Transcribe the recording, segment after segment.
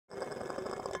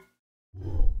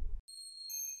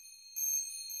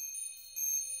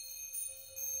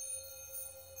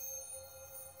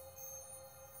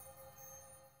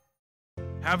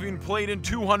Having played in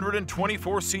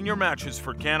 224 senior matches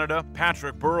for Canada,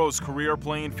 Patrick Burrows' career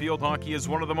playing field hockey is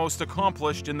one of the most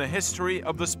accomplished in the history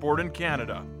of the sport in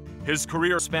Canada. His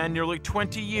career spanned nearly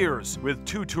 20 years, with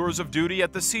 2 tours of duty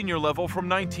at the senior level from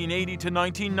 1980 to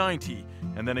 1990,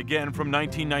 and then again from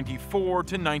 1994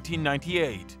 to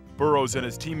 1998. Burrows and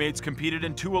his teammates competed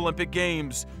in 2 Olympic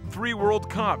Games, 3 World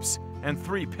Cups, and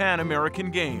 3 Pan American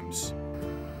Games.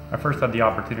 I first had the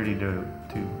opportunity to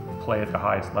play at the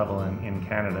highest level in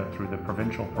Canada through the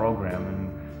provincial program,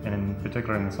 and in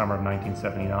particular in the summer of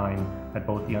 1979 at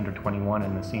both the under-21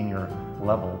 and the senior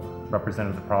level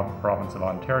represented the province of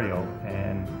Ontario,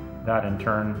 and that in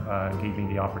turn gave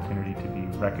me the opportunity to be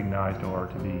recognized or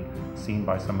to be seen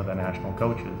by some of the national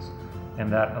coaches,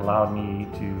 and that allowed me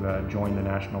to join the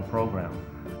national program.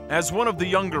 As one of the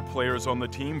younger players on the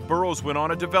team, Burrows went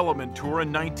on a development tour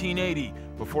in 1980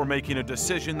 before making a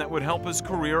decision that would help his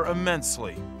career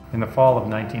immensely. In the fall of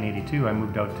 1982, I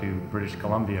moved out to British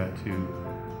Columbia to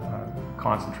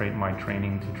concentrate my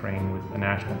training, to train with the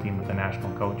national team, with the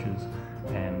national coaches,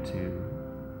 and to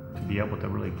be able to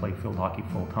really play field hockey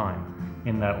full time.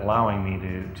 In that allowing me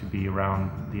to be around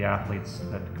the athletes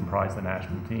that comprise the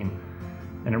national team.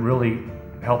 And it really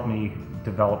helped me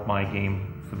develop my game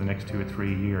for the next 2 or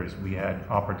 3 years. We had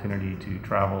opportunity to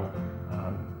travel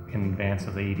in advance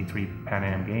of the '83 Pan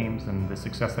Am Games, and the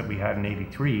success that we had in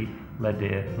 '83 led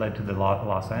to the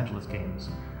Los Angeles Games.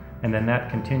 And then that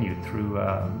continued through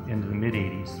into the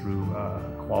mid-'80s through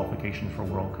qualifications for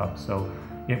World Cup. So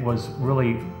it was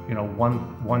really,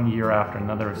 one year after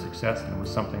another of success, and it was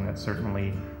something that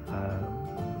certainly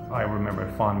I remember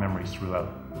fond memories throughout.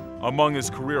 Among his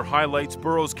career highlights,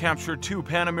 Burrows captured 2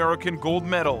 Pan American gold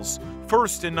medals,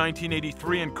 first in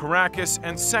 1983 in Caracas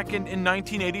and second in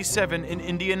 1987 in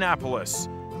Indianapolis.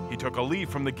 He took a leave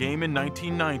from the game in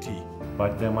 1990.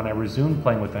 But then when I resumed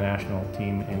playing with the national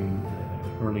team in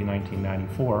early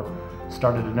 1994,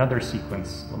 started another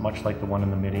sequence, much like the one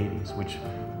in the mid-'80s, which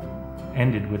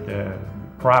ended with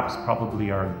perhaps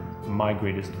probably my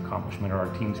greatest accomplishment, or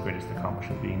our team's greatest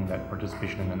accomplishment, being that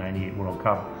participation in the '98 World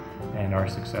Cup and our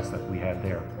success that we had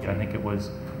there. I think it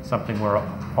was something where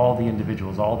all the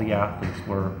individuals, all the athletes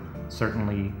were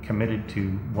certainly committed to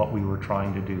what we were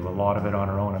trying to do, a lot of it on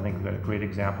our own. I think a great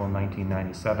example in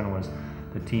 1997 was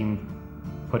the team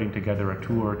putting together a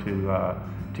tour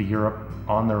to Europe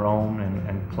on their own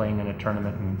and playing in a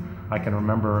tournament. And I can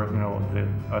remember,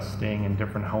 us staying in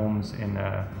different homes in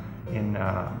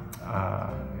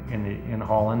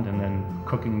Holland, and then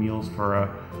cooking meals for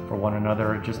one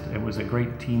another. It was a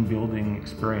great team building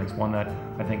experience, one that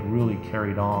I think really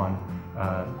carried on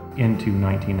into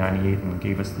 1998 and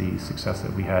gave us the success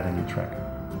that we had in Utrecht.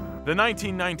 The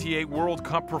 1998 World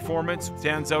Cup performance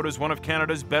stands out as one of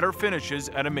Canada's better finishes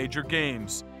at a major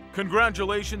games.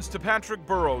 Congratulations to Patrick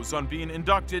Burrows on being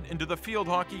inducted into the Field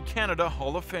Hockey Canada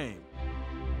Hall of Fame.